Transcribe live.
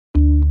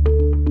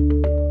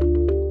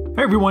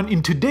Hi everyone,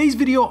 in today's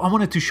video I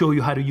wanted to show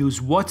you how to use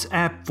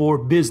WhatsApp for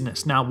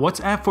Business. Now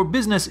WhatsApp for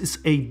Business is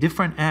a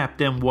different app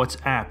than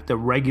WhatsApp, the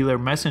regular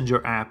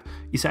messenger app.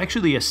 It's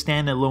actually a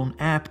standalone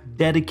app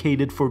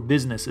dedicated for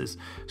businesses.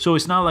 So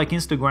it's not like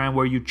Instagram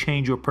where you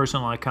change your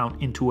personal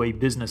account into a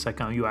business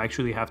account. You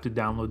actually have to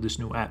download this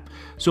new app.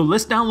 So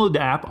let's download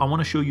the app. I want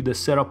to show you the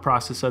setup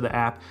process of the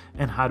app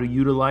and how to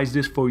utilize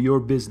this for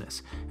your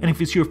business. And if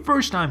it's your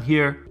first time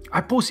here, I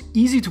post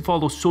easy to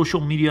follow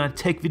social media and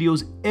tech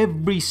videos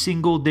every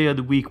single day of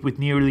the week with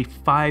nearly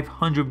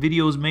 500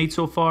 videos made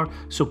so far.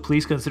 So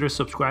please consider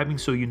subscribing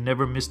so you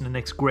never miss the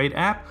next great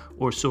app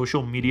or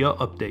social media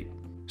update.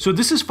 So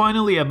this is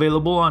finally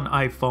available on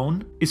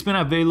iPhone. It's been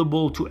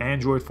available to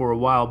Android for a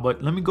while,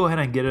 but let me go ahead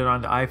and get it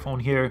on the iPhone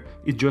here.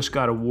 It just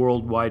got a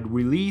worldwide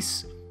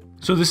release.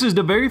 So this is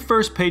the very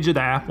first page of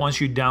the app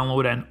once you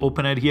download and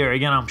open it here.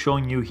 Again, I'm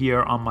showing you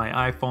here on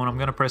my iPhone. I'm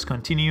gonna press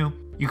continue.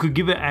 You could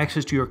give it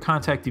access to your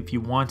contact if you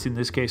want. In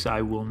this case,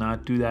 I will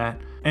not do that.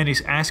 And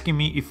it's asking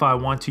me if I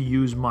want to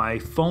use my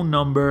phone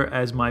number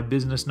as my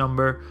business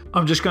number.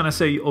 I'm just gonna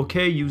say,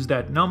 okay, use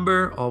that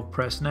number. I'll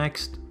press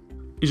next.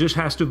 It just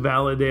has to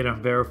validate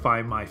and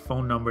verify my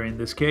phone number in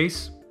this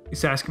case.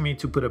 It's asking me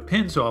to put a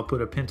PIN, so I'll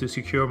put a PIN to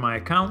secure my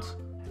account.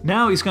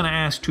 Now it's gonna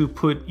ask to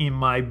put in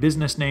my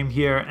business name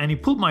here, and he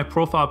pulled my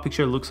profile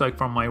picture, looks like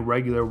from my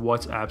regular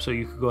WhatsApp, so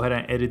you could go ahead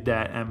and edit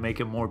that and make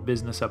it more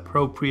business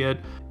appropriate.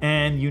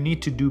 And you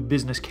need to do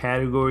business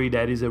category,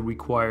 that is a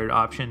required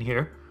option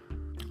here.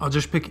 I'll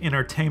just pick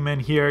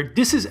entertainment here.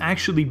 This is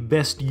actually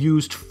best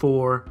used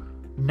for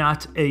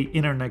not a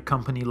internet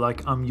company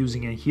like I'm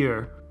using it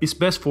here. It's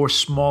best for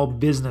small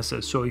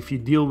businesses. So if you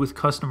deal with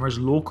customers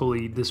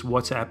locally, this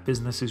WhatsApp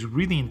business is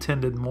really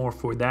intended more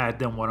for that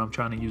than what I'm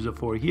trying to use it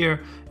for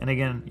here. And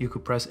again, you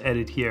could press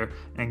edit here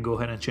and go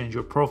ahead and change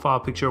your profile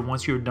picture.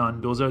 Once you're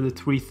done, those are the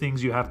three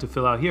things you have to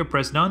fill out here.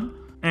 Press done.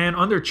 And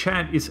under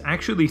chat, it's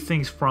actually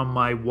things from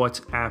my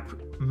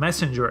WhatsApp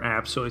Messenger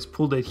app. So it's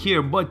pulled it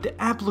here, but the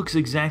app looks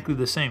exactly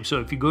the same.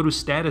 So if you go to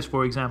status,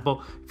 for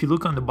example, if you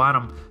look on the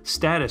bottom,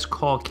 status,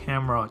 call,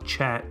 camera,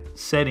 chat,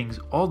 settings,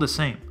 all the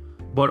same.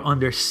 But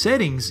under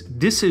settings,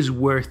 this is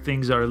where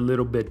things are a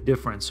little bit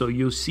different. So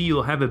you'll see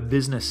you'll have a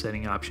business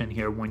setting option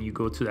here when you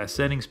go to that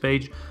settings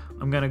page.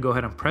 I'm gonna go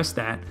ahead and press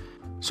that.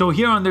 So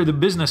here under the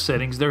business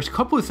settings, there's a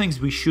couple of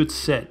things we should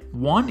set.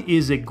 One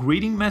is a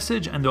greeting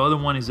message and the other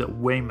one is a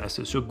away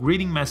message. So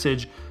greeting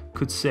message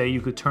could say,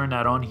 you could turn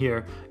that on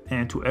here,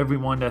 and to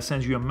everyone that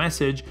sends you a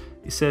message,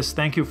 it says,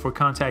 thank you for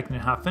contacting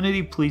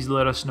Howfinity. Please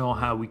let us know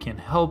how we can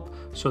help.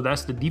 So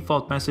that's the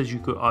default message. You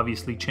could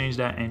obviously change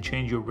that and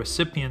change your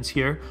recipients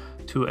here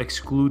to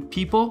exclude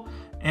people.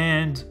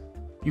 And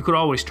you could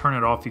always turn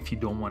it off if you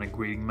don't want a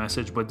greeting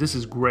message, but this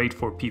is great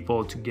for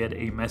people to get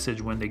a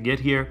message when they get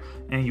here.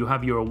 And you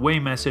have your away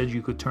message.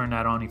 You could turn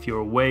that on if you're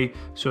away.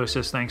 So it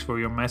says, thanks for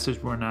your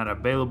message. We're not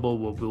available.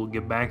 We'll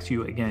get back to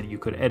you. Again, you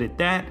could edit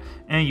that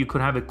and you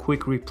could have a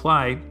quick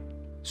reply.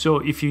 So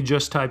if you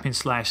just type in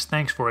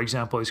 /thanks, for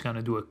example, it's going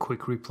to do a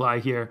quick reply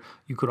here.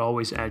 You could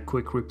always add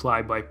quick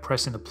reply by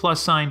pressing the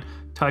plus sign,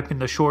 type in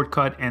the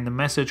shortcut and the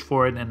message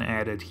for it and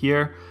add it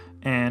here.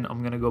 And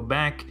I'm gonna go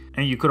back,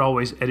 and you could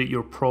always edit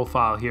your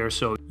profile here.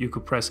 So you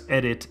could press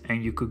edit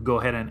and you could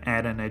go ahead and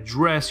add an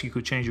address. You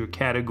could change your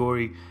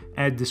category,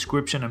 add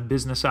description and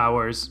business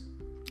hours,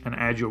 and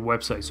add your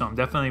website. So I'm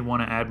definitely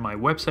wanna add my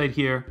website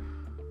here,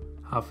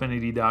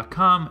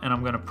 howfinity.com, and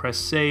I'm gonna press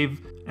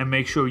save and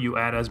make sure you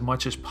add as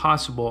much as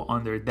possible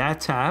under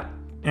that tab.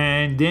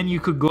 And then you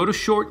could go to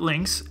short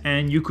links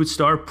and you could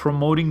start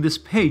promoting this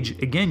page.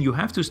 Again, you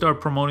have to start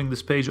promoting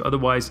this page,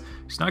 otherwise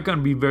it's not going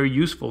to be very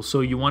useful.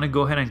 So you want to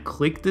go ahead and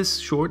click this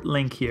short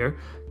link here,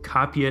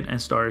 copy it and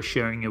start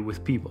sharing it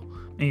with people.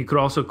 And you could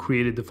also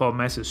create a default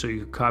message. So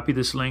you could copy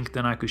this link,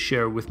 then I could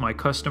share it with my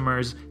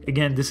customers.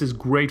 Again, this is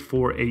great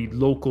for a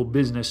local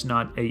business,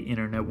 not a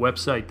internet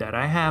website that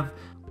I have.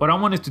 But I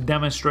wanted to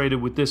demonstrate it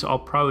with this. I'll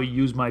probably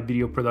use my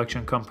video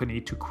production company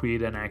to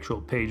create an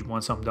actual page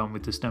once I'm done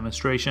with this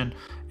demonstration.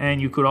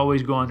 And you could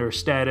always go under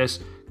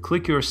status,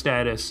 click your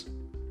status,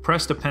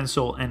 press the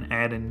pencil and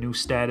add a new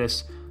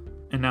status.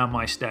 And now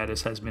my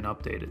status has been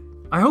updated.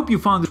 I hope you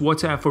found this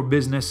WhatsApp for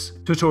Business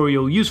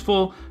tutorial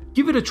useful.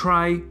 Give it a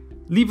try.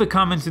 Leave a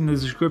comment in the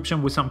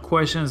description with some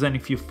questions, and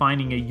if you're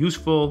finding it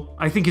useful.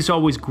 I think it's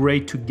always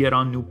great to get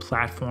on new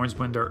platforms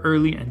when they're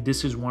early, and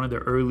this is one of the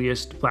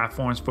earliest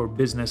platforms for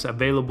business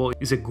available.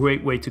 It's a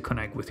great way to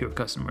connect with your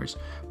customers.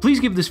 Please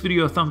give this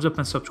video a thumbs up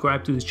and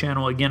subscribe to this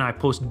channel. Again, I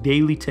post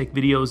daily tech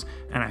videos,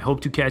 and I hope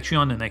to catch you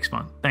on the next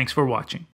one. Thanks for watching.